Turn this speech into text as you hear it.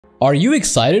Are you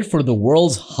excited for the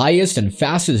world's highest and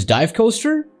fastest dive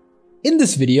coaster? In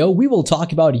this video, we will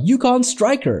talk about Yukon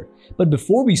Striker. But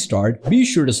before we start, be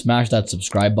sure to smash that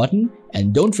subscribe button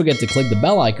and don't forget to click the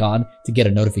bell icon to get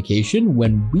a notification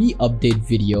when we update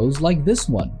videos like this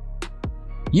one.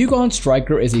 Yukon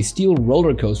Striker is a steel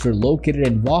roller coaster located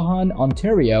in Vaughan,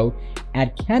 Ontario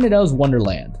at Canada's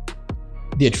Wonderland.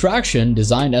 The attraction,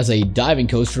 designed as a diving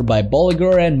coaster by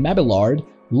Bolliger Mabillard,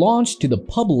 launched to the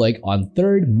public on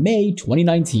 3rd May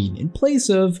 2019 in place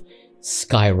of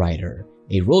Skyrider,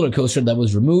 a roller coaster that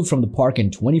was removed from the park in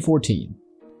 2014.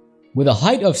 With a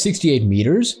height of 68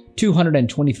 meters,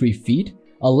 223 feet,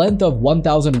 a length of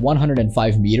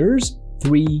 1,105 meters,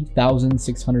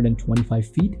 3,625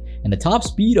 feet, and a top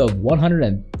speed of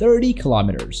 130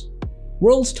 kilometers.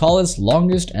 World's tallest,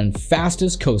 longest, and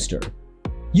fastest coaster.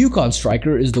 Yukon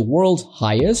Striker is the world's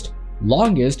highest,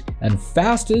 longest, and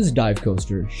fastest dive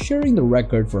coaster, sharing the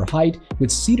record for height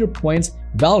with Cedar Point's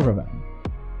Vaughan.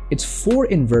 Its 4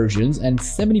 inversions and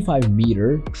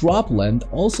 75-meter drop length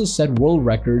also set world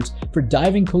records for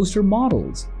diving coaster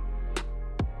models.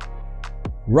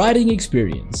 Riding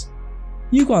experience.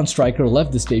 Yukon Striker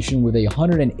left the station with a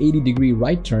 180-degree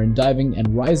right turn, diving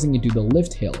and rising into the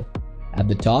lift hill. At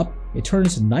the top, it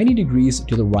turns 90 degrees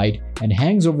to the right and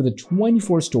hangs over the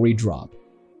 24-story drop.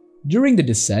 During the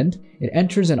descent, it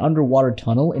enters an underwater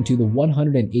tunnel into the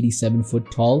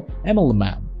 187-foot-tall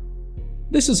amusement.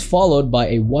 This is followed by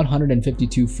a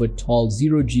 152-foot-tall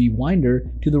zero-G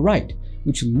winder to the right,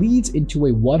 which leads into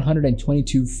a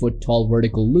 122-foot-tall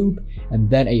vertical loop and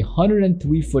then a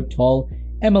 103-foot-tall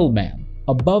amusement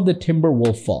above the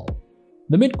Timberwolf Fall.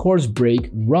 The mid-course break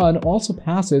run also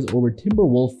passes over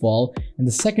Timberwolf Fall, and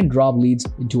the second drop leads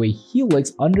into a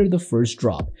helix under the first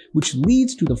drop, which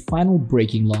leads to the final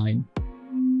braking line.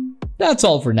 That's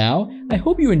all for now. I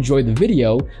hope you enjoyed the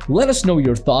video. Let us know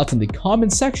your thoughts in the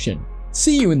comment section.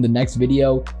 See you in the next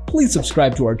video. Please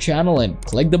subscribe to our channel and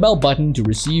click the bell button to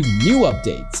receive new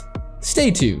updates.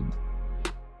 Stay tuned.